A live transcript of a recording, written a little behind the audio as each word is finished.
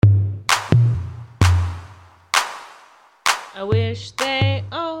I wish they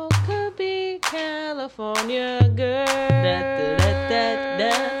all could be California girls.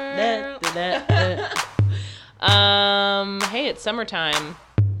 Hey, it's summertime.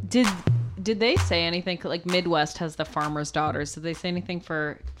 Did they say anything? Like Midwest has the farmers' daughters. Did they say anything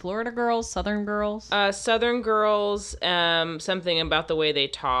for Florida girls, Southern girls? Southern girls, something about the way they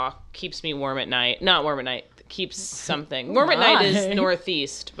talk keeps me warm at night. Not warm at night. Keeps something. Warm at night is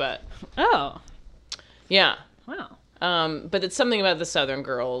Northeast, but... Oh. Yeah. Wow. But it's something about the Southern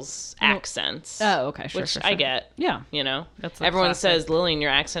girls' accents. Oh, okay, sure, which sure. I get. Yeah. You know? That's Everyone classic. says, Lillian,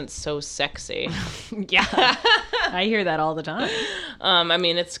 your accent's so sexy. Yeah. I hear that all the time. I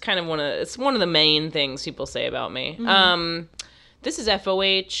mean, it's kind of one of the main things people say about me. Mm-hmm. This is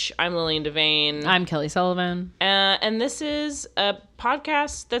FOH. I'm Lillian Devane. I'm Kelly Sullivan. And this is a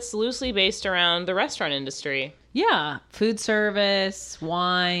podcast that's loosely based around the restaurant industry. Yeah. Food service,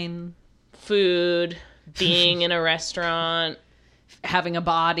 wine, Food, being in a restaurant, having a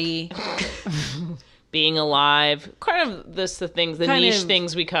body. being alive. Kind of the niche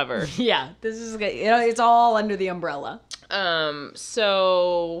things we cover. Yeah. This is, it's all under the umbrella.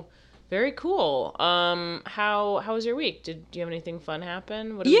 So very cool. How was your week? Do you have anything fun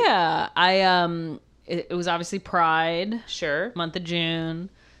happen? It was obviously Pride. Sure. Month of June.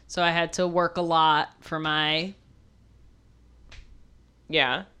 So I had to work a lot for my,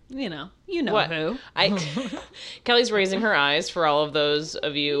 Yeah. you know What? who. Kelly's raising her eyes for all of those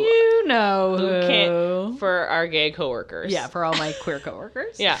of you You know who who. can't, for our gay coworkers. Yeah, for all my queer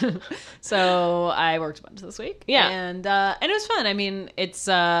coworkers. Yeah. So I worked a bunch this week. Yeah. And it was fun. I mean, it's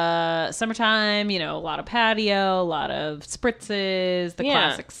summertime, a lot of patio, a lot of spritzes, the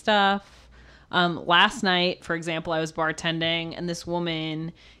classic stuff. Last night, for example, I was bartending and this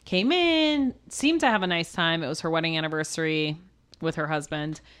woman came in, seemed to have a nice time. It was her wedding anniversary with her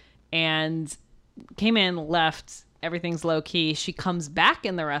husband and came in, left, everything's low key. She comes back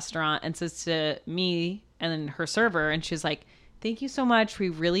in the restaurant and says to me and then her server, and she's like, "Thank you so much. We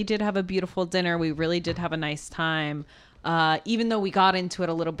really did have a beautiful dinner. We really did have a nice time. Even though we got into it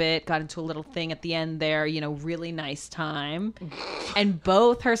a little bit, got into a little thing at the end there, really nice time." And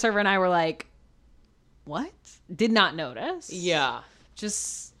both her server and I were like, "What?" Did not notice. Yeah.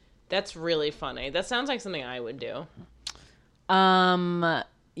 Just, That's really funny. That sounds like something I would do. yeah.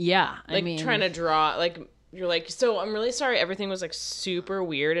 Like trying to draw, like, you're like, "So I'm really sorry everything was like super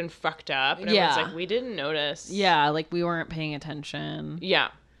weird and fucked up." And everyone's like, "We didn't notice." Yeah, like we weren't paying attention. Yeah.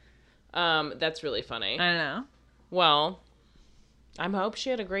 That's really funny. I don't know. Well, I hope she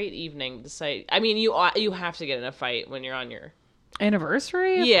had a great evening. I mean, you have to get in a fight when you're on your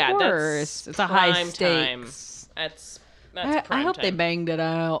Anniversary? Of yeah, course. that's It's a high prime stakes. time. That's I prime hope time. they banged it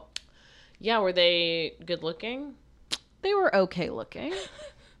out. Yeah, were they good looking? They were okay looking.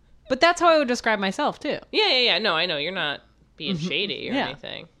 But that's how I would describe myself, too. Yeah. No, I know you're not being shady or Yeah.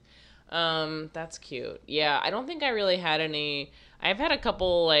 anything. That's cute. Yeah, I don't think I really had any. I've had a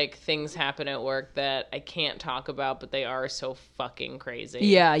couple like things happen at work that I can't talk about, but they are so fucking crazy.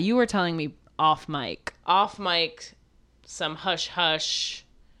 Yeah, you were telling me off mic. Off mic, some hush hush.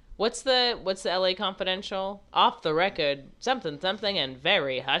 What's the LA Confidential? Off the record, something and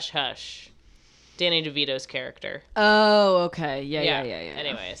very hush hush. Danny DeVito's character. Oh, okay. Yeah.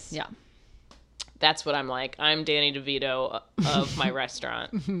 Anyways. Yeah. That's what I'm like. I'm Danny DeVito of my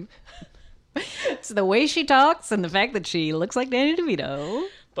restaurant. It's the way she talks and the fact that she looks like Danny DeVito.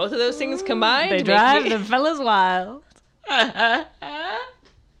 Both of those things combined. They drive the fellas wild.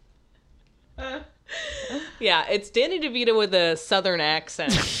 Yeah, it's Danny DeVito with a southern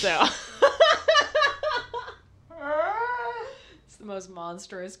accent, so. It's the most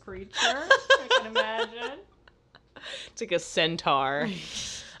monstrous creature I can imagine. It's like a centaur.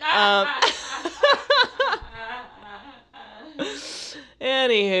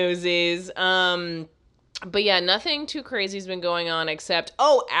 Anywhoosies. But yeah, nothing too crazy's been going on except,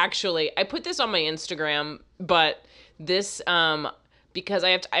 actually, I put this on my Instagram, but this, because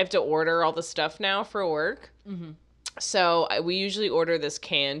I have to order all the stuff now for work. Mm-hmm. So we usually order this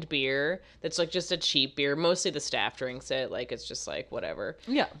canned beer that's like just a cheap beer. Mostly the staff drinks it. Like, it's just like whatever.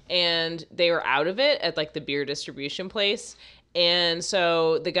 Yeah. And they were out of it at like the beer distribution place. And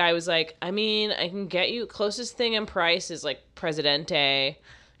so the guy was like, "I mean, I can get you closest thing in price is like Presidente."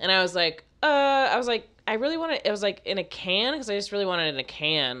 And I was like, I really want it. It was like in a can because I just really wanted it in a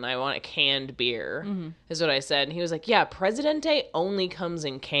can. I want a canned beer, is what I said. And he was like, "Yeah, Presidente only comes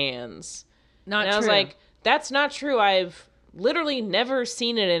in cans." Not And true. I was like, "That's not true. I've literally never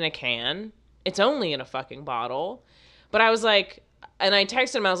seen it in a can. It's only in a fucking bottle." But I was like, and I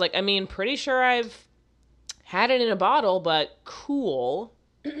texted him, I was like, "I mean, pretty sure I've had it in a bottle, but cool."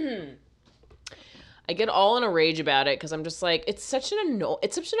 I I get all in a rage about it because I'm just like, it's such an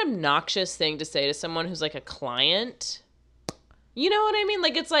obnoxious thing to say to someone who's like a client. You know what I mean?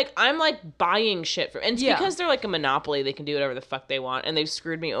 Like, it's like, I'm like buying shit from, and it's because they're like a monopoly, they can do whatever the fuck they want, and they've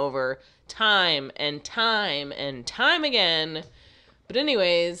screwed me over time and time and time again. But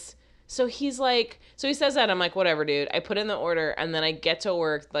anyways, so he says that, I'm like, whatever, dude. I put in the order, and then I get to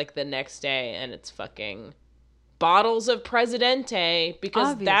work like the next day, and it's fucking bottles of Presidente, because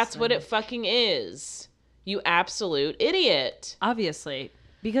Obviously. That's what it fucking is. You absolute idiot. Obviously,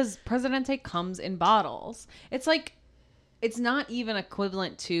 because Presidente comes in bottles. It's like, it's not even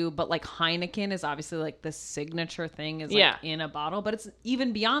equivalent to, but like Heineken is obviously like the signature thing is like in a bottle, but it's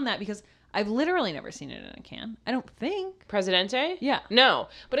even beyond that because I've literally never seen it in a can. I don't think. Presidente? Yeah. No.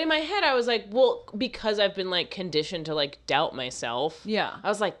 But in my head, I was like, well, because I've been like conditioned to like doubt myself. Yeah. I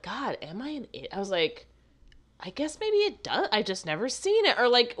was like, God, am I an idiot? I was like, I guess maybe it does. I just never seen it or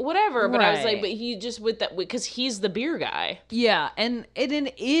like whatever. But I was like, but he just with that, because he's the beer guy. Yeah. And it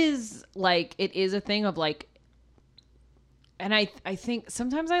is like, it is a thing of like, and I think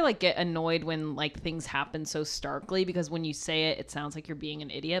sometimes I like get annoyed when like things happen so starkly because when you say it, it sounds like you're being an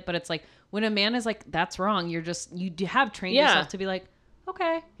idiot. But it's like when a man is like, that's wrong. You have trained yourself to be like,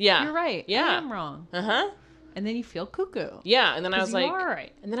 okay, you're right. Yeah. I am wrong. Uh-huh. And then you feel cuckoo. Yeah, and then I was like,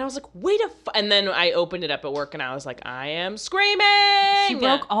 right. And then I was like, and then I opened it up at work, and I was like, I am screaming. She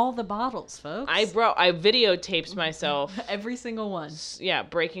broke all the bottles, folks. I videotaped myself. Every single one. Yeah,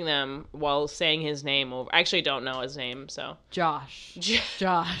 breaking them while saying his name over. I actually don't know his name, so. Josh.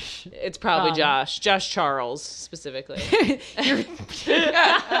 It's probably Josh. Josh Charles, specifically.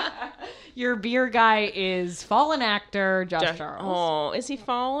 Your beer guy is fallen actor Josh Charles. Oh, is he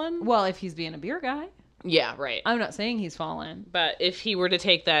fallen? Well, if he's being a beer guy. Yeah, right. I'm not saying he's fallen. But if he were to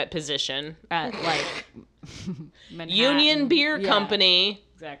take that position. At, like, Union Beer Company.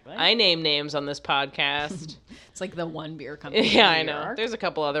 Exactly. I name names on this podcast. It's like the one beer company. Yeah, I know. There's a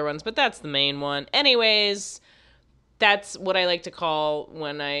couple other ones, but that's the main one. Anyways, that's what I like to call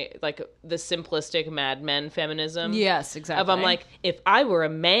when I, like, the simplistic Mad Men feminism. Yes, exactly. Of I'm like, if I were a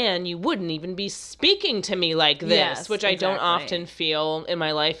man, you wouldn't even be speaking to me like this, which I don't often feel in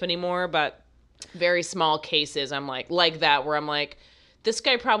my life anymore, but very small cases I'm like that, where I'm like, this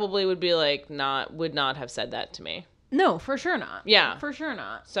guy probably would be like, would not have said that to me. No, for sure not. Yeah. For sure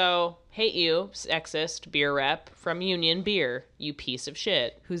not. So, hate you, sexist beer rep from Union Beer, you piece of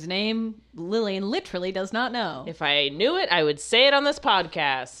shit. Whose name Lillian literally does not know. If I knew it, I would say it on this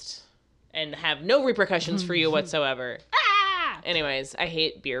podcast and have no repercussions for you whatsoever. Anyways, I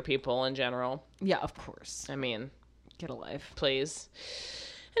hate beer people in general. Yeah, of course. I mean, get a life. Please.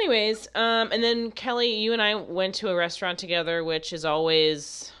 Anyways, and then Kelly, you and I went to a restaurant together, which is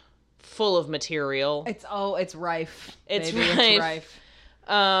always full of material. It's rife. It's rife.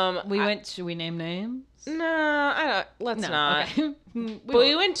 We went. Should we name names? No, let's not. Okay. But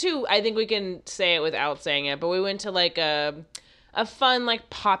we went to. I think we can say it without saying it. But we went to like a fun, like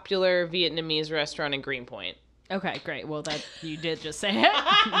popular Vietnamese restaurant in Greenpoint. Okay, great. Well, that you did just say it.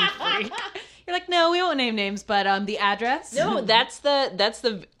 You freak. You're like, no, we won't name names, but the address. No, that's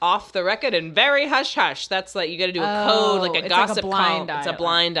the off the record and very hush hush. That's like you got to do a code, like a gossip call. It's a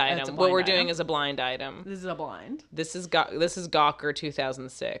blind item. What we're doing is a blind item. This is a blind. This is Gawker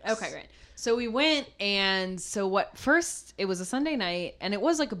 2006. Okay, great. So we went, and first it was a Sunday night, and it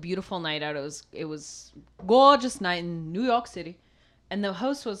was like a beautiful night out. It was gorgeous night in New York City, and the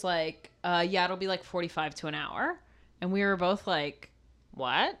host was like, yeah, it'll be like 45 to an hour, and we were both like,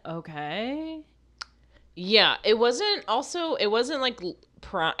 what? Okay. Yeah, it wasn't like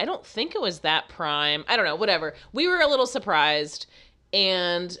prime. I don't think it was that prime. I don't know, whatever. We were a little surprised,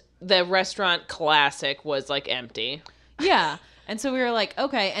 and the restaurant classic was like empty. Yeah. And so we were like,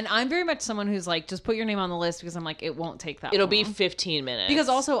 okay. And I'm very much someone who's like, just put your name on the list, because I'm like, it won't take that It'll long. be 15 minutes. Because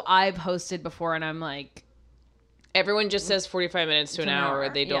also I've hosted before, and I'm like, everyone just says 45 minutes to an hour.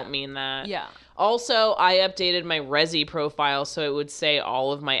 They don't mean that. Yeah. Also, I updated my Resi profile so it would say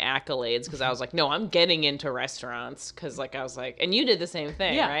all of my accolades, because I was like, no, I'm getting into restaurants, because like I was like, and you did the same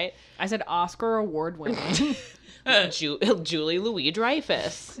thing, right? I said Oscar award winning. Julie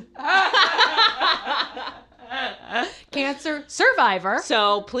Louis-Dreyfus. Cancer survivor.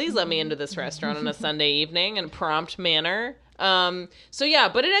 So please let me into this restaurant on a Sunday evening in a prompt manner. So yeah,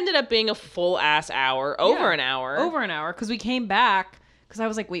 but it ended up being a full ass hour, over an hour, because we came back. Because I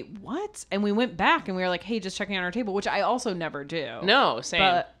was like, wait, what? And we went back, and we were like, hey, just checking on our table, which I also never do. No, same.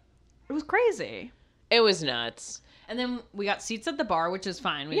 But it was crazy. It was nuts. And then we got seats at the bar, which is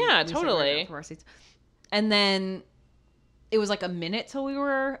fine. We totally. For our seats. And then it was like a minute till we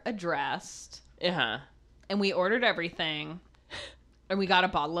were addressed. Uh-huh. And we ordered everything. And we got a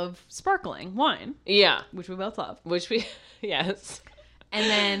bottle of sparkling wine. Yeah. Which we both love. Yes. And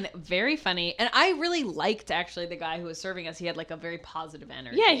then, very funny. And I really liked, actually, the guy who was serving us. He had, like, a very positive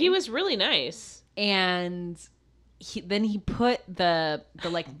energy. Yeah, he was really nice. And then he put the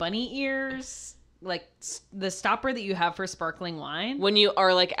like, bunny ears, like, the stopper that you have for sparkling wine. When you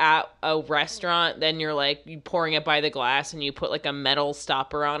are, like, at a restaurant, then you're, like, you pouring it by the glass, and you put, like, a metal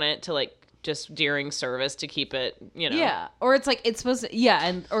stopper on it to, like, just during service to keep it, you know. Yeah. Or it's like, it's supposed to, yeah.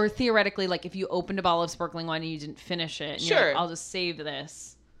 And, or theoretically, like, if you opened a bottle of sparkling wine and you didn't finish it, and sure. you're like, I'll just save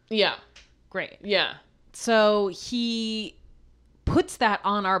this. Yeah. Great. Yeah. So he puts that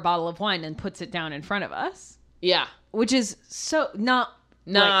on our bottle of wine and puts it down in front of us. Yeah. Which is so not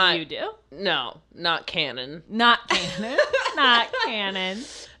what you do. No, not canon. Not canon. Not canon.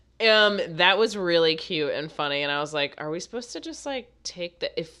 That was really cute and funny, and I was like, are we supposed to just, like, take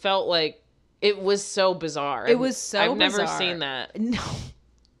the... It felt like... It was so bizarre. It was so I've bizarre. never seen that.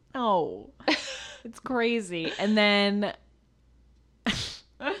 No. It's crazy. And then...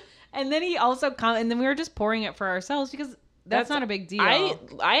 and then he also... and then we were just pouring it for ourselves because that's not a big deal.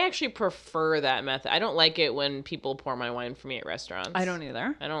 I actually prefer that method. I don't like it when people pour my wine for me at restaurants. I don't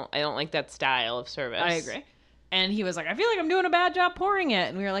either. I don't like that style of service. I agree. And he was like, I feel like I'm doing a bad job pouring it.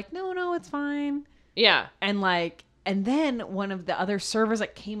 And we were like, no, it's fine. Yeah. And like... And then one of the other servers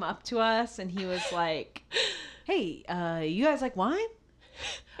like came up to us and he was like, hey, you guys like wine?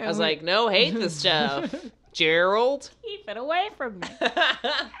 I was like, no, hate this stuff. Gerald. Keep it away from me.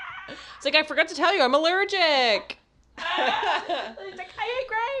 It's like, I forgot to tell you, I'm allergic. He's like, I hate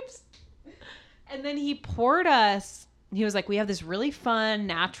grapes. And then he poured us, he was like, we have this really fun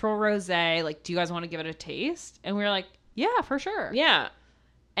natural rosé. Like, do you guys want to give it a taste? And we were like, yeah, for sure. Yeah.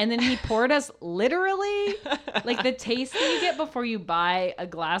 And then he poured us literally like the taste that you get before you buy a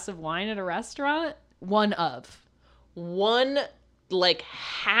glass of wine at a restaurant. One like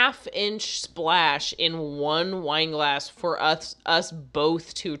half-inch splash in one wine glass for us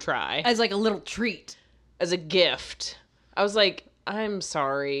both to try. As like a little treat. As a gift. I was like, I'm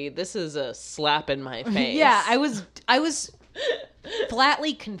sorry. This is a slap in my face. Yeah, I was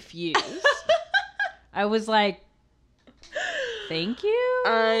flatly confused. I was like, thank you.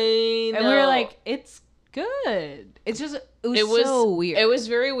 I know. And we were like, it's good. It's just, it was so weird. It was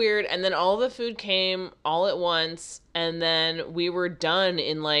very weird. And then all the food came all at once. And then we were done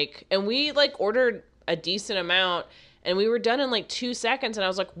in like, and we like ordered a decent amount. And we were done in like 2 seconds. And I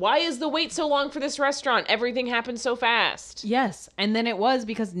was like, why is the wait so long for this restaurant? Everything happened so fast. Yes. And then it was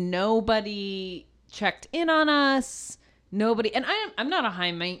because nobody checked in on us. Nobody. And I'm not a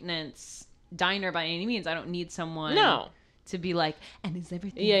high maintenance diner by any means. I don't need someone. No. To be like, and is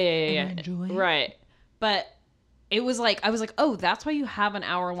everything yeah. enjoy? Right. But it was like, I was like, oh, that's why you have an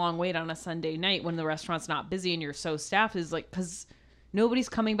hour-long wait on a Sunday night when the restaurant's not busy and you're so staffed, is like, because nobody's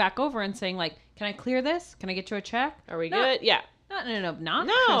coming back over and saying like, can I clear this? Can I get you a check? Are we good? Yeah. Not in an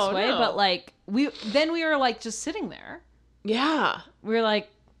obnoxious way, but like, we were like just sitting there. Yeah. We were like,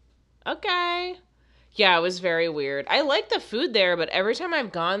 okay. Yeah, it was very weird. I like the food there, but every time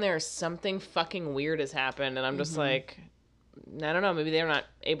I've gone there, something fucking weird has happened. And I'm just like, I don't know. Maybe they're not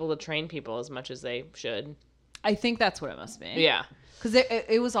able to train people as much as they should. I think that's what it must be. Yeah. Because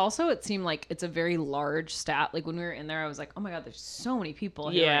it was also, it seemed like it's a very large stat. Like when we were in there, I was like, oh my God, there's so many people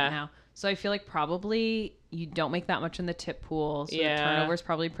here right now. So I feel like probably you don't make that much in the tip pool. So the turnover is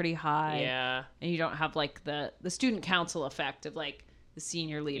probably pretty high. Yeah. And you don't have like the student council effect of like the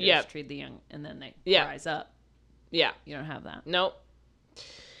senior leaders treat the young and then they rise up. Yeah. You don't have that. Nope.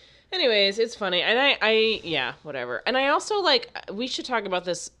 Anyways, it's funny. And I whatever. And I also, like, we should talk about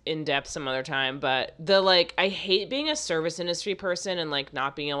this in depth some other time, but I hate being a service industry person and, like,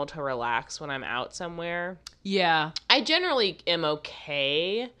 not being able to relax when I'm out somewhere. Yeah. I generally am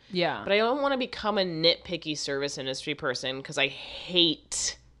okay. Yeah. But I don't want to become a nitpicky service industry person because I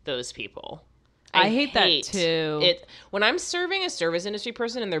hate those people. I hate that too. When I'm serving a service industry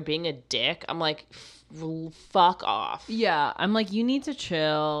person and they're being a dick, I'm like, fuck off. Yeah, I'm like, you need to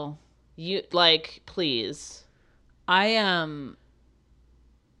chill. You like, please. I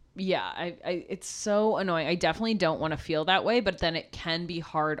it's so annoying. I definitely don't want to feel that way, but then it can be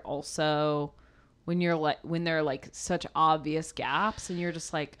hard also when you're like, when there are like such obvious gaps and you're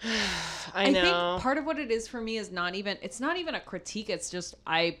just like, I know. think part of what it is for me is it's not even a critique. It's just,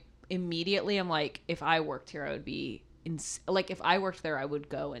 I immediately am like, if I worked here, I would be if I worked there, I would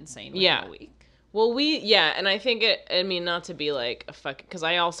go insane within a week. Well, and I think not to be like a fuck, because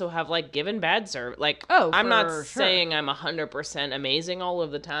I also have like given bad service. Like, I'm not saying I'm 100% amazing all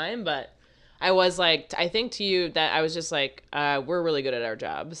of the time, but I was like, I think to you that I was just like, we're really good at our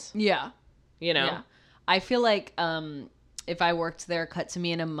jobs. Yeah. You know? Yeah. I feel like, if I worked there, cut to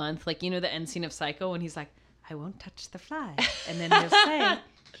me in a month, like, you know, the end scene of Psycho when he's like, I won't touch the fly. And then he'll say,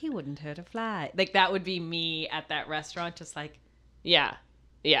 he wouldn't hurt a fly. Like, that would be me at that restaurant, just like. Yeah.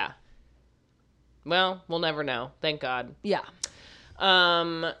 Yeah. Well, we'll never know. Thank God. Yeah.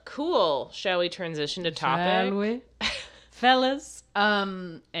 Cool. Shall we transition to topic? Shall we? Fellas.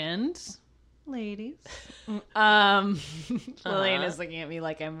 And ladies. Lillian is looking at me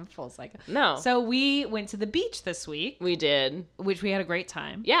like I'm a full psycho. No. So we went to the beach this week. We did. Which we had a great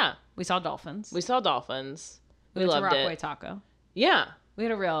time. Yeah. We saw dolphins. We saw dolphins. We went loved to Rockaway it. Taco. Yeah. We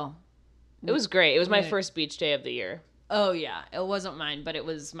had a real. It was great. It was my first beach day of the year. Oh, yeah. It wasn't mine, but it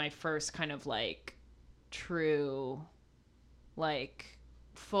was my first kind of like true, like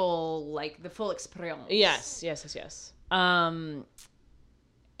full, like the full experience. Yes. And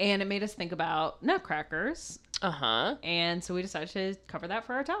it made us think about nutcrackers. Uh-huh. And so we decided to cover that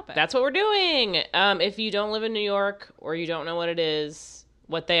for our topic. That's what we're doing. If you don't live in New York or you don't know what it is,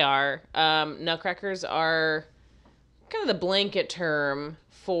 what they are, nutcrackers are kind of the blanket term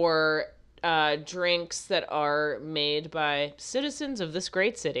for drinks that are made by citizens of this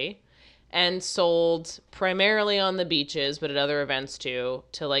great city and sold primarily on the beaches, but at other events too,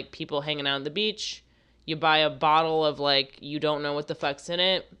 to like people hanging out on the beach. You buy a bottle of like, you don't know what the fuck's in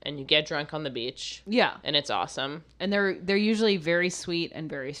it, and you get drunk on the beach. Yeah. And it's awesome. And they're usually very sweet and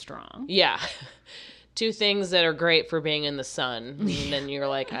very strong. Yeah. Two things that are great for being in the sun. And then you're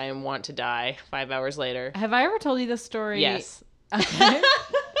like, I want to die 5 hours later. Have I ever told you this story? Yes. Okay.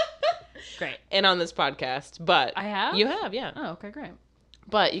 Great. And on this podcast. But I have? You have, yeah. Oh, okay, great.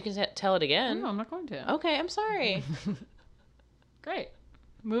 But you can tell it again. No, I'm not going to. Okay, I'm sorry. Great.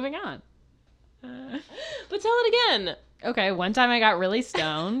 Moving on. But tell it again. Okay, one time I got really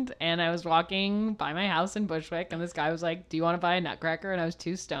stoned and I was walking by my house in Bushwick and this guy was like, do you want to buy a nutcracker? And I was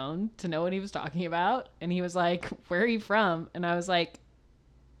too stoned to know what he was talking about. And he was like, where are you from? And I was like,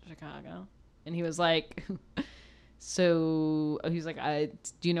 Chicago. And he was like, so he's like,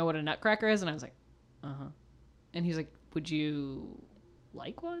 do you know what a nutcracker is? And I was like, uh-huh. And he's like, would you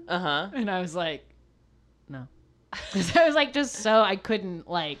like one? Uh-huh. And I was like, no. Because I was like, just so I couldn't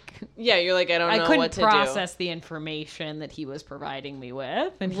like. Yeah, you're like, I don't know what to do. I couldn't process the information that he was providing me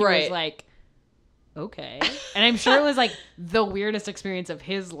with. And he Right. was like, okay. And I'm sure it was like the weirdest experience of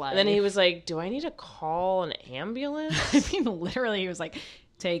his life. And then he was like, do I need to call an ambulance? I mean, literally, he was like,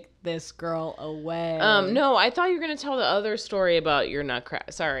 take this girl away. No, I thought you were going to tell the other story about your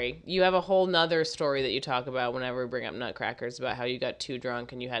nutcracker. Sorry. You have a whole nother story that you talk about whenever we bring up nutcrackers, about how you got too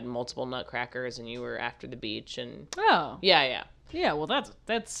drunk and you had multiple nutcrackers and you were after the beach and... Oh. Yeah. Yeah, well, that's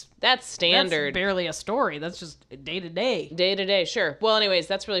standard. That's barely a story. That's just day to day. Day to day, sure. Well, anyways,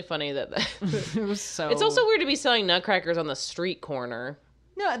 that's really funny that... It was so... It's also weird to be selling nutcrackers on the street corner.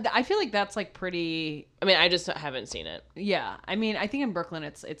 No, I feel like that's like pretty... I mean, I just haven't seen it. Yeah. I mean, I think in Brooklyn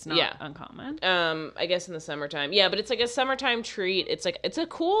it's not uncommon. I guess in the summertime. Yeah, but it's like a summertime treat. It's like, it's a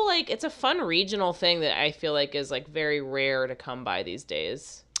cool, like, it's a fun regional thing that I feel like is like very rare to come by these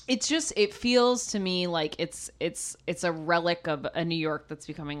days. It's just, it feels to me like it's a relic of a New York that's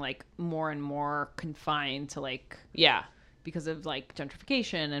becoming like more and more confined to like... Yeah. Because of like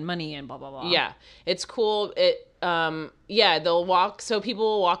gentrification and money and blah, blah, blah. Yeah. It's cool. They'll walk, so people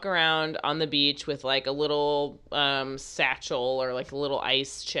will walk around on the beach with like a little satchel or like a little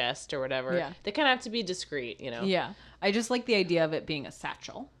ice chest or whatever. Yeah. They kind of have to be discreet, you know? Yeah. I just like the idea of it being a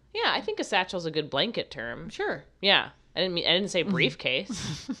satchel. Yeah, I think a satchel's a good blanket term. Sure. Yeah. I didn't say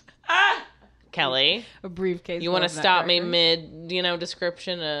briefcase. Kelly. A briefcase. You want to stop me mid,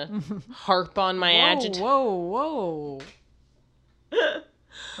 description to harp on my adjective? Whoa.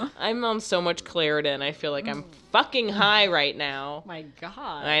 I'm on so much Claritin. I feel like I'm fucking high right now. My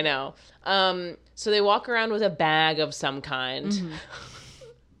God. I know. So they walk around with a bag of some kind. Mm-hmm.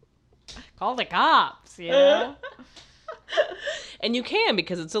 Call the cops, you know? And you can,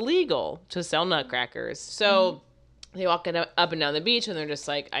 because it's illegal to sell nutcrackers. So they walk up and down the beach and they're just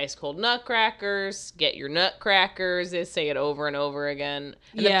like, ice cold nutcrackers, get your nutcrackers. They say it over and over again.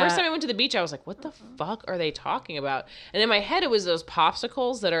 And the first time I went to the beach, I was like, what the fuck are they talking about? And in my head, it was those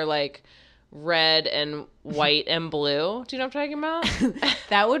popsicles that are like red and white and blue. Do you know what I'm talking about?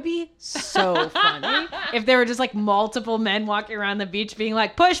 That would be so funny if there were just like multiple men walking around the beach being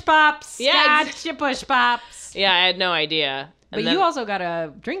like, push pops. Yeah. Gotcha, push pops. Yeah, I had no idea. But you also got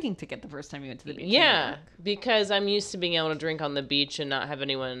a drinking ticket the first time you went to the beach. Yeah, because I'm used to being able to drink on the beach and not have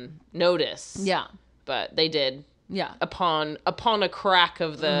anyone notice. Yeah. But they did. Yeah. Upon a crack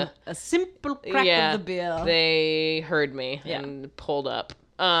of the... A simple crack of the beer. They heard me and pulled up.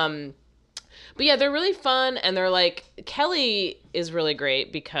 But yeah, they're really fun, and they're like... Kelly is really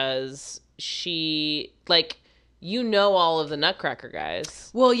great because she... Like, you know all of the Nutcracker guys.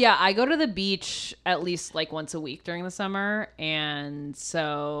 Well, yeah, I go to the beach at least like once a week during the summer, and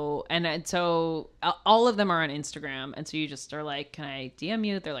so all of them are on Instagram, and so you just are like, "Can I DM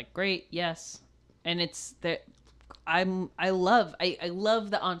you?" They're like, "Great, yes," and it's that I love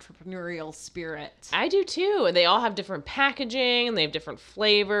the entrepreneurial spirit. I do too, and they all have different packaging and they have different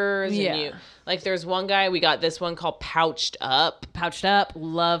flavors. Yeah. And like there's one guy, we got this one called Pouched Up. Pouched Up,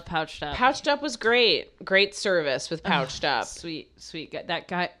 love Pouched Up. Pouched Up was great service with Pouched Up. Sweet guy. That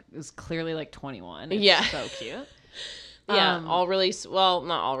guy is clearly like 21. It's Yeah, so cute. Yeah, all really not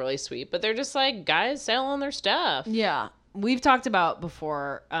all really sweet, but they're just like guys selling their stuff. Yeah. We've talked about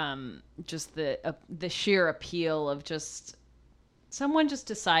before just the sheer appeal of just someone just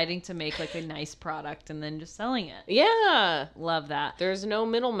deciding to make like a nice product and then just selling it. Yeah. Love that. There's no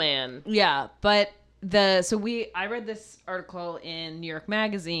middleman. Yeah, but I read this article in New York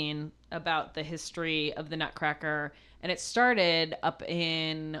Magazine about the history of the Nutcracker, and it started up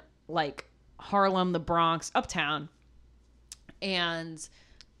in like Harlem, the Bronx, uptown. And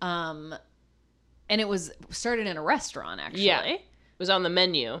it was started in a restaurant, actually. Yeah. It was on the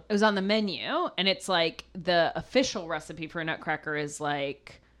menu. It was on the menu, and it's like the official recipe for a Nutcracker is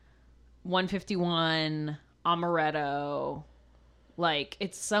like 151 amaretto. Like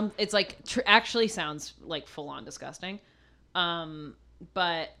it's like actually sounds like full on disgusting,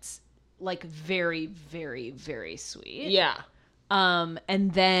 but like very, very, very sweet. Yeah.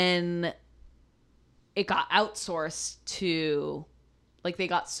 And then it got outsourced to. Like, they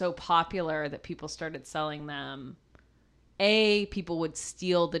got so popular that people started selling them. People would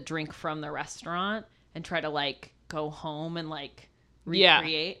steal the drink from the restaurant and try to, like, go home and, like,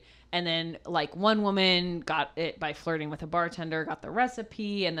 recreate. Yeah. And then, like, one woman got it by flirting with a bartender, got the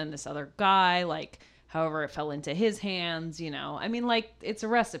recipe. And then this other guy, like, however it fell into his hands, you know. I mean, like, it's a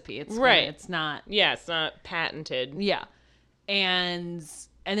recipe. It's right. It's not. Yeah, it's not patented. Yeah. And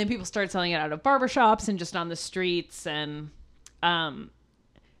then people started selling it out of barbershops and just on the streets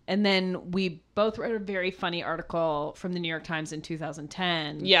and then we both read a very funny article from the New York Times in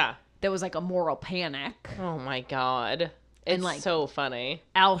 2010. Yeah. That was like a moral panic. Oh my God. It's like, so funny.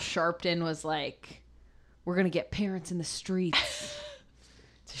 Al Sharpton was like, we're going to get parents in the streets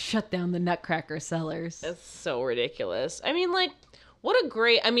to shut down the Nutcracker sellers. It's so ridiculous. I mean, like,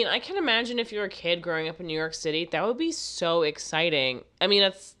 I can imagine if you're a kid growing up in New York City, that would be so exciting. I mean,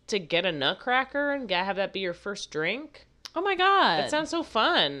 it's to get a Nutcracker and have that be your first drink. Oh my God. That sounds so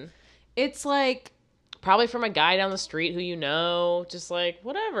fun. It's like... Probably from a guy down the street who you know, just like,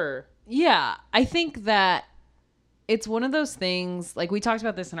 whatever. Yeah. I think that it's one of those things, like we talked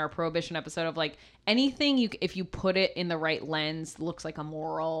about this in our Prohibition episode of like, anything if you put it in the right lens, looks like a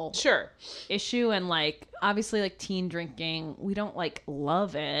moral issue. And like, obviously like teen drinking, we don't like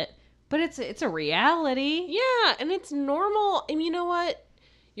love it, but it's a reality. Yeah. And it's normal. And you know what?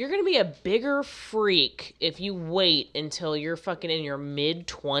 You're going to be a bigger freak if you wait until you're fucking in your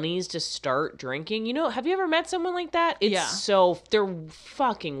mid-20s to start drinking. You know, have you ever met someone like that? They're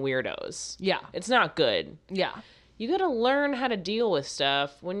fucking weirdos. Yeah. It's not good. Yeah. You got to learn how to deal with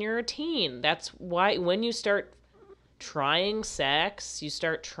stuff when you're a teen. That's why when you start trying sex, you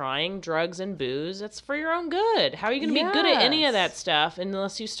start trying drugs and booze, that's for your own good. How are you going to be good at any of that stuff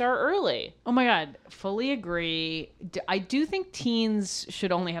unless you start early? Oh my God. Fully agree. I do think teens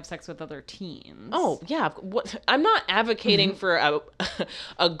should only have sex with other teens. Oh, yeah. I'm not advocating for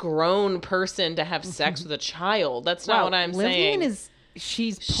a grown person to have sex with a child. That's not what I'm saying.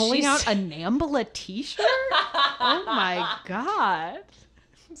 She's pulling out a Nambla t-shirt? Oh my God.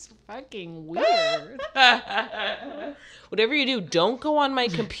 It's fucking weird. Whatever you do, don't go on my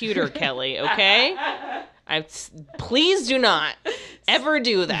computer, Kelly, okay? Please do not ever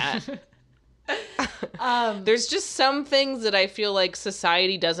do that. There's just some things that I feel like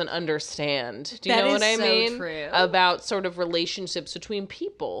society doesn't understand. Do you know what I mean? True. About sort of relationships between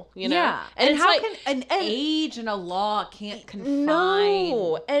people, you know? Yeah. And how can an age and a law can't confine?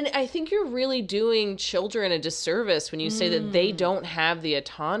 No. And I think you're really doing children a disservice when you say that they don't have the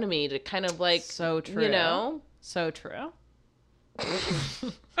autonomy to kind of like, so true. You know? So true.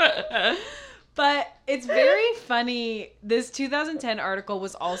 But it's very funny. This 2010 article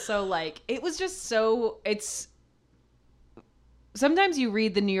was also like, it was just so, sometimes you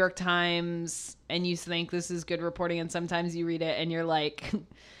read the New York Times and you think this is good reporting, and sometimes you read it and you're like,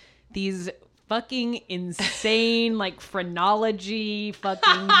 these fucking insane, like phrenology,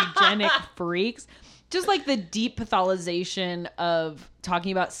 fucking eugenic freaks. Just like the deep pathologization of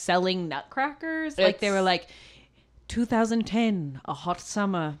talking about selling nutcrackers. Like they were like, 2010, a hot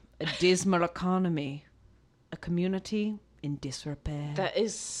summer, a dismal economy, a community in disrepair. That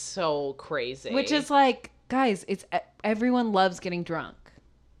is so crazy. Which is like, Guys, everyone loves getting drunk.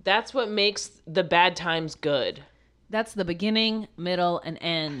 That's what makes the bad times good. That's the beginning, middle, and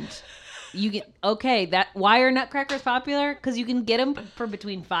end. You get why are nutcrackers popular? Because you can get them for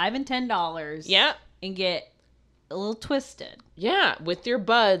between $5 and $10. Yeah. And get a little twisted. Yeah, with your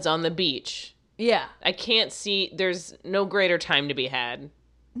buds on the beach. Yeah. I can't see, there's no greater time to be had.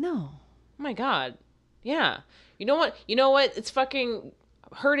 No. Oh my God. Yeah. You know what? It's fucking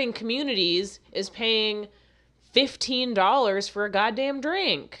hurting communities is paying $15 for a goddamn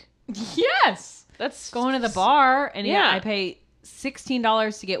drink. Yes. That's going to the bar and yeah. I pay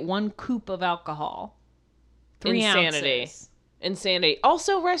 $16 to get 1 coupe of alcohol. 3 Insanity. ounces. Insanity.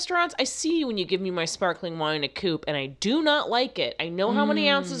 Also, restaurants, I see when you give me my sparkling wine in a coupe, and I do not like it. I know how many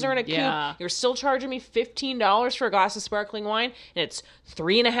ounces are in a coupe. You're still charging me $15 for a glass of sparkling wine, and it's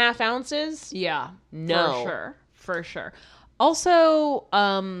 3.5 ounces? Yeah. No. For sure. Also,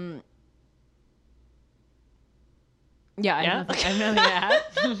 I have nothing to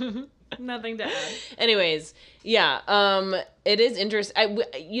add. Nothing to add. Anyways, yeah, it is interesting.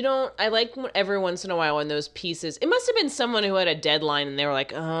 I like every once in a while when those pieces, it must have been someone who had a deadline and they were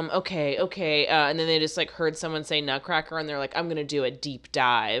like, okay. And then they just like heard someone say Nutcracker and they're like, I'm going to do a deep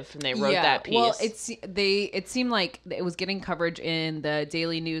dive. And they wrote that piece. Well, it seemed like it was getting coverage in the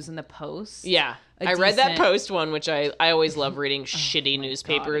Daily News and the Post. Yeah. I read that Post one, which I always love reading shitty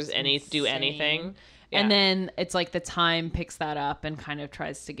newspapers, do anything. Yeah. And then it's like the Time picks that up and kind of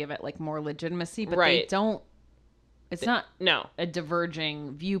tries to give it like more legitimacy, but right. they don't. It's not a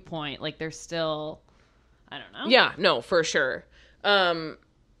diverging viewpoint. Like they're still, I don't know. Yeah, no, for sure. But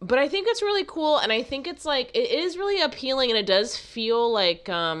I think it's really cool, and I think it's like it is really appealing, and it does feel like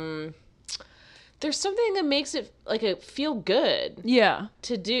there's something that makes it like a feel good. Yeah,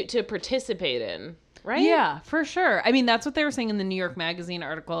 to participate in, right? Yeah, for sure. I mean, that's what they were saying in the New York Magazine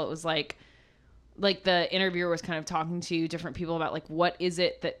article. It was like the interviewer was kind of talking to different people about like what is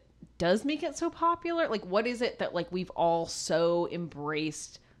it that does make it so popular? Like what is it that like we've all so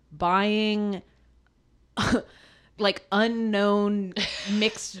embraced buying like unknown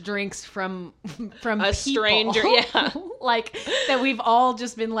mixed drinks from a stranger, yeah. Like that we've all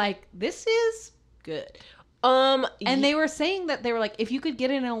just been like, this is good. And they were saying that they were like, if you could get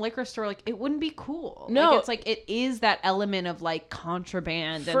it in a liquor store, like it wouldn't be cool. No, like, it's like it is that element of like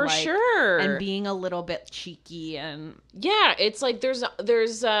contraband, for and, like, sure, and being a little bit cheeky and yeah, it's like there's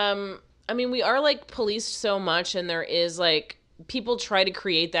I mean, we are like policed so much, and there is like people try to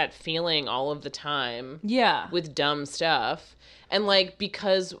create that feeling all of the time, yeah, with dumb stuff, and like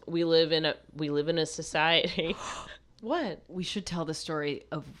because we live in a society. What? We should tell the story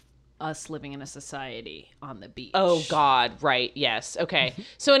of us living in a society on the beach. Oh God, right. Yes. Okay.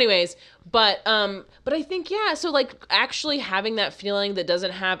 So anyways, but I think, yeah, so like actually having that feeling that doesn't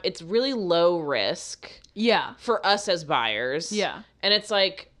have, it's really low risk. Yeah. For us as buyers. Yeah. And it's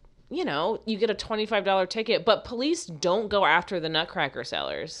like, you know, you get a $25 ticket, but police don't go after the Nutcracker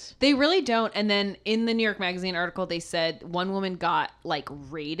sellers. They really don't. And then in the New York Magazine article, they said one woman got like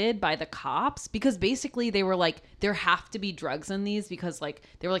raided by the cops because basically they were like, there have to be drugs in these because like,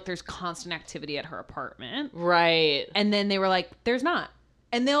 they were like, there's constant activity at her apartment. Right. And then they were like, there's not.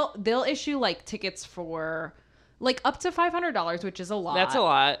 And they'll issue like tickets for like up to $500, which is a lot. That's a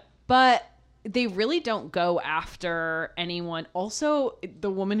lot. But they really don't go after anyone. Also, the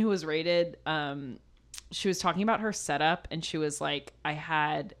woman who was raided, she was talking about her setup, and she was like, I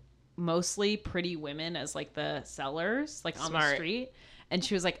had mostly pretty women as like the sellers, like on the street. And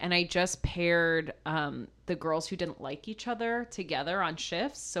she was like, and I just paired the girls who didn't like each other together on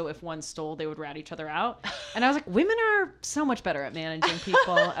shifts. So if one stole, they would rat each other out. And I was like, women are so much better at managing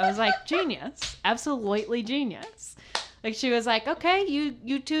people. I was like, genius. Absolutely genius. Like, she was like, okay,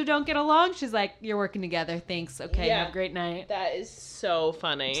 you two don't get along? She's like, you're working together. Thanks. Okay, have a great night. That is so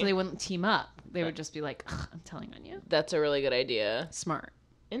funny. So they wouldn't team up. They would just be like, I'm telling on you. That's a really good idea. Smart.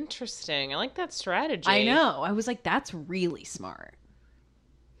 Interesting. I like that strategy. I know. I was like, that's really smart.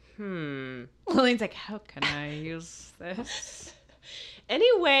 Lillian's like, how can I use this?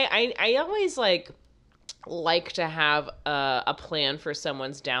 Anyway, I always like to have a plan for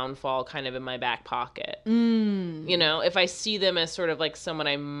someone's downfall kind of in my back pocket. You know, if I see them as sort of like someone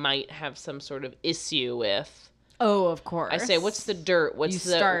I might have some sort of issue with. Oh, of course. I say, what's the dirt? What's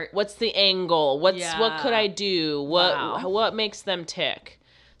the angle? What could I do? What makes them tick?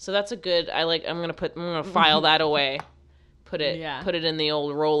 So that's a good, I'm going to file that away. Put it in the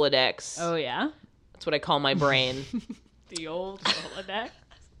old Rolodex. Oh yeah. That's what I call my brain. The old Rolodex.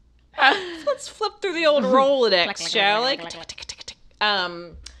 Let's flip through the old Rolodex, shall we?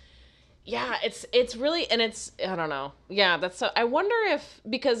 Yeah, it's really, and it's, I don't know. Yeah, that's so, I wonder if,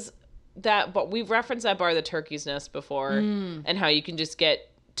 because but we've referenced that bar, the Turkey's Nest, before, and how you can just get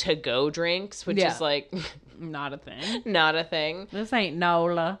to-go drinks, which is like not a thing. Not a thing. This ain't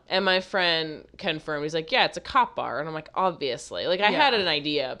NOLA. And my friend confirmed. He's like, yeah, it's a cop bar. And I'm like, obviously. Like, I had an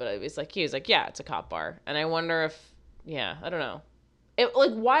idea, but he was like, yeah, it's a cop bar. And I wonder if, I don't know.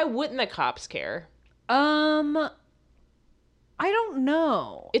 Like, why wouldn't the cops care? I don't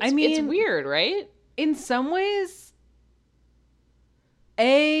know. I mean, it's weird, right? In some ways,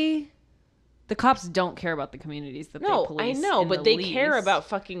 the cops don't care about the communities that they police. I know, but they least, care about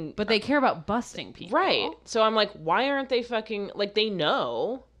fucking... But they care about busting people. Right. So I'm like, why aren't they fucking... Like, they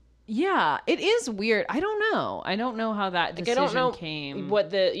know. Yeah, it is weird. I don't know. I don't know how that decision came.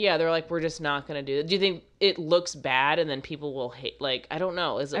 They're like, we're just not going to do it. Do you think it looks bad and then people will hate... Like, I don't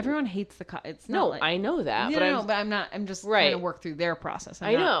know. Everyone hates the cops. It's no, not like, I know that. but I'm not... I'm just trying to work through their process.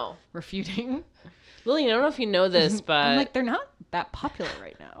 I know. Refuting. Lily, I don't know if you know this, but... I'm like, they're not that popular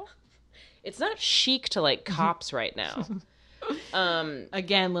right now. It's not chic to like cops right now.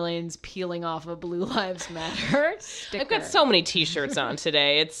 Again, Lillian's peeling off a Blue Lives Matter sticker. I've got so many t-shirts on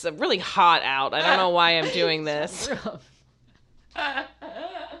today. It's really hot out. I don't know why I'm doing this.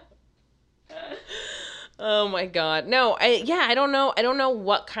 Oh my God. No, I don't know. I don't know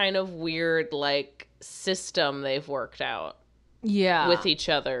what kind of weird like system they've worked out. Yeah. With each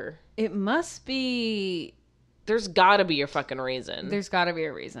other. It must be... There's gotta be a fucking reason. There's gotta be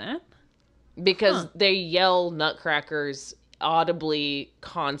a reason. Because they yell nutcrackers audibly,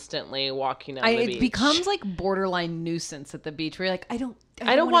 constantly walking on the beach. It becomes like borderline nuisance at the beach where you're like, I don't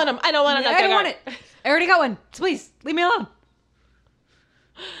want them. I don't want them. I don't want it. I already got one. Please, leave me alone.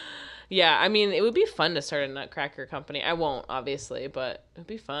 Yeah, I mean, it would be fun to start a nutcracker company. I won't, obviously, but it would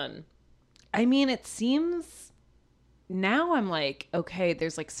be fun. I mean, it seems... Now I'm like, okay,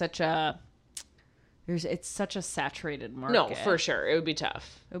 there's like such a... It's such a saturated market. No, for sure. It would be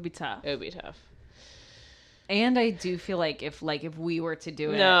tough. It would be tough. And I do feel like if we were to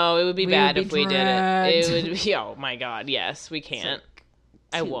do it... No, it would be bad if we did it. It would be... Oh, my God. Yes, we can't.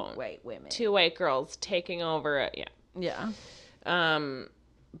 I won't. 2 white women. 2 white girls taking over it. Yeah. Yeah.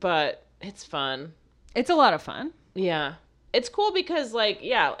 But it's fun. It's a lot of fun. Yeah. It's cool because, like,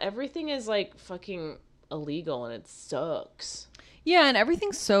 everything is, like, fucking illegal and it sucks. Yeah, and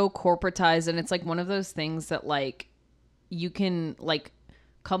everything's so corporatized, and it's like one of those things that like you can like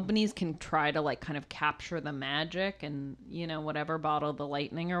companies can try to like kind of capture the magic and whatever, bottle the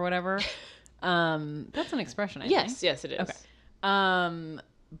lightning or whatever. That's an expression, I think. Yes, it is. Okay.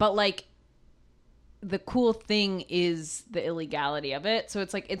 But like the cool thing is the illegality of it. So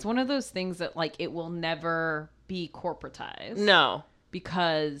it's like it's one of those things that like it will never be corporatized. No.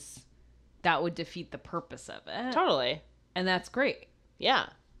 Because that would defeat the purpose of it. Totally. And that's great. Yeah.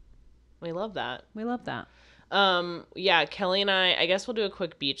 We love that. Yeah, Kelly and I guess we'll do a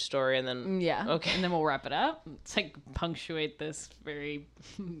quick beach story and then... Yeah. Okay. And then we'll wrap it up. It's like punctuate this very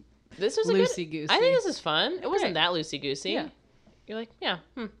this was loosey-goosey. I think this is fun. It wasn't Okay. that loosey-goosey. Yeah. You're like, yeah.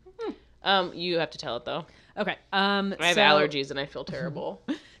 You have to tell it, though. Okay. I have allergies and I feel terrible.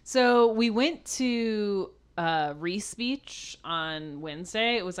 So we went to... Reese Beach on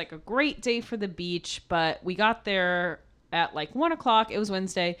Wednesday. It was like a great day for the beach, but we got there at like 1:00. It was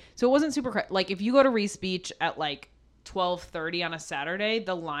Wednesday, so it wasn't super like if you go to Reese Beach at like 12:30 on a Saturday,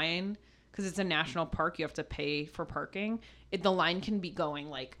 the line, because it's a national park, you have to pay for parking. The line can be going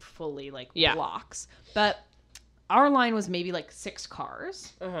like fully like blocks, but our line was maybe like 6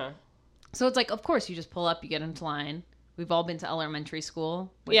 cars. So it's like, of course, you just pull up, you get into line. We've all been to elementary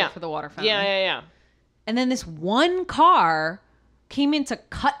school waiting for the water fountain. Yeah. And then this one car came in to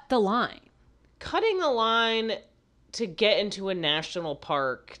cut the line. Cutting the line to get into a national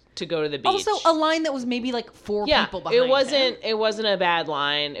park to go to the beach. Also, a line that was maybe like 4 people behind it wasn't a bad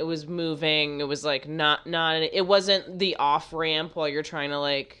line. It was moving. It was like not it wasn't the off ramp while you're trying to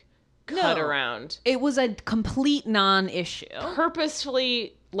like cut around. It was a complete non-issue.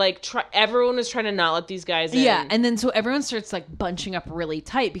 Purposefully, like everyone was trying to not let these guys in. Yeah, and then so everyone starts like bunching up really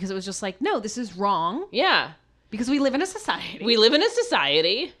tight because it was just like, no, this is wrong. Yeah. Because we live in a society. We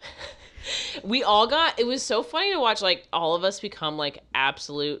all it was so funny to watch, like, all of us become, like,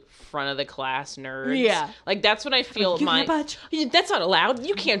 absolute front of the class nerds. Yeah. Like, that's what I feel. Budge. That's not allowed.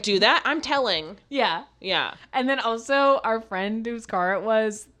 You can't do that. I'm telling. Yeah. Yeah. And then also our friend whose car it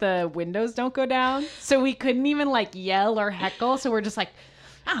was, the windows don't go down. So we couldn't even, like, yell or heckle. So we're just like,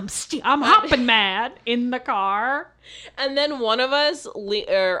 I'm hopping mad in the car. And then one of us,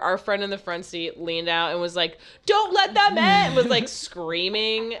 our friend in the front seat, leaned out and was like, don't let them in, was like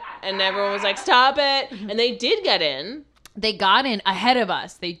screaming. And everyone was like, stop it. And they did get in. They got in ahead of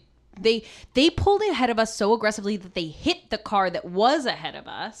us. They they pulled ahead of us so aggressively that they hit the car that was ahead of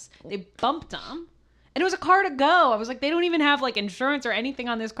us. They bumped them. And it was a car to go. I was like, they don't even have like insurance or anything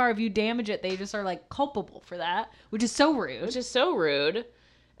on this car. If you damage it, they just are like culpable for that, which is so rude.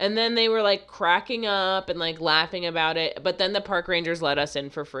 And then they were like cracking up and like laughing about it. But then the park rangers let us in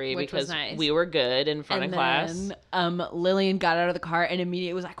for free because nice. We were good in front of class. Lillian got out of the car and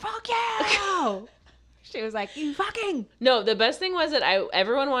immediately was like, fuck you! She was like, you fucking... No, the best thing was that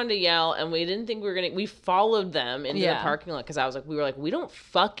everyone wanted to yell, and we didn't think we were going to... We followed them into the parking lot, because we were like, we don't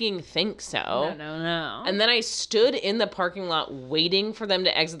fucking think so. No. And then I stood in the parking lot waiting for them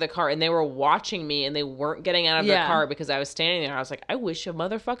to exit the car, and they were watching me, and they weren't getting out of the car because I was standing there. I was like, I wish a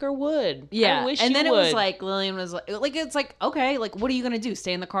motherfucker would. Yeah. I wish and then it was like, Lillian was like, it's like, okay, like, what are you going to do?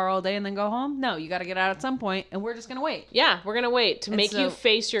 Stay in the car all day and then go home? No, you got to get out at some point, and we're just going to wait. Yeah, we're going to wait to make you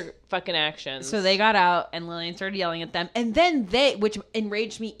face your fucking actions. So they got out, and Lillian started yelling at them, and then which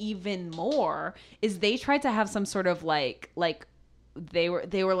enraged me even more, is they tried to have some sort of like they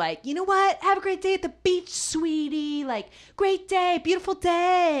were like, you know what, have a great day at the beach, sweetie, like, great day, beautiful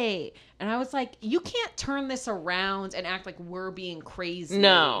day. And I was like, you can't turn this around and act like we're being crazy.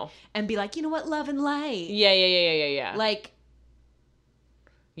 No. And be like, you know what, love and light. Yeah. Like,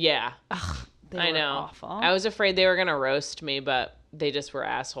 yeah. Ugh, I know. Awful. I was afraid they were gonna roast me, but they just were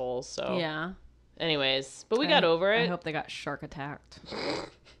assholes. So yeah. Anyways, but we got over it. I hope they got shark attacked.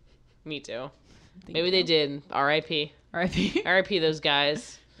 Me too. Maybe they did. R.I.P. R.I.P. R.I.P. those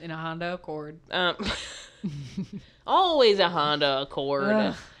guys. In a Honda Accord. Always a Honda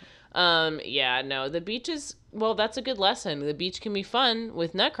Accord. Yeah, no, the beach is, well, that's a good lesson. The beach can be fun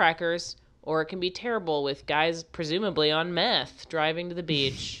with nutcrackers, or it can be terrible with guys presumably on meth driving to the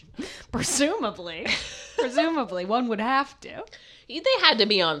beach. Presumably. One would have to. They had to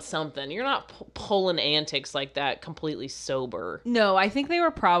be on something. You're not pulling antics like that completely sober. No, I think they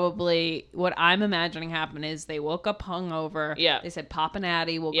were probably, what I'm imagining happened is they woke up hungover. Yeah. They said, Pop and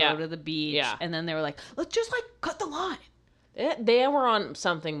Addie will go to the beach. Yeah. And then they were like, let's just like cut the line. They were on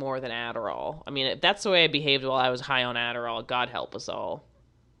something more than Adderall. I mean, if that's the way I behaved while I was high on Adderall, God help us all.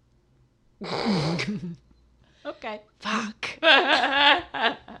 Okay. Fuck.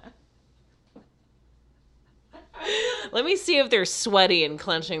 Let me see if they're sweaty and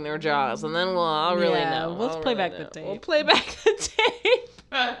clenching their jaws, and then I'll really know. Let's play back the tape. We'll play back the tape.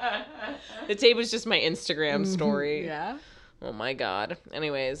 The tape was just my Instagram story. Yeah. Oh my God.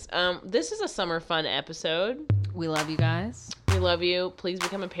 Anyways, this is a summer fun episode. We love you guys. We love you. Please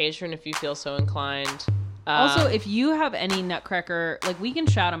become a patron if you feel so inclined. Also, if you have any Nutcracker, like, we can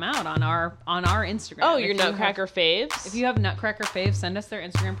shout them out on our Instagram. Oh, your Nutcracker faves? If you have Nutcracker faves, send us their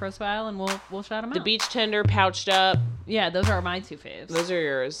Instagram profile and we'll shout them out. The Beach Tender, Pouched Up. Yeah, those are my two faves. Those are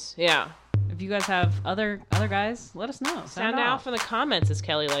yours. Yeah. If you guys have other guys, let us know. Sound off in the comments, as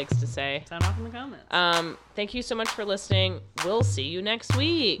Kelly likes to say. Sound off in the comments. Thank you so much for listening. We'll see you next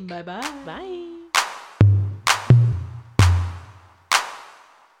week. Bye-bye. Bye.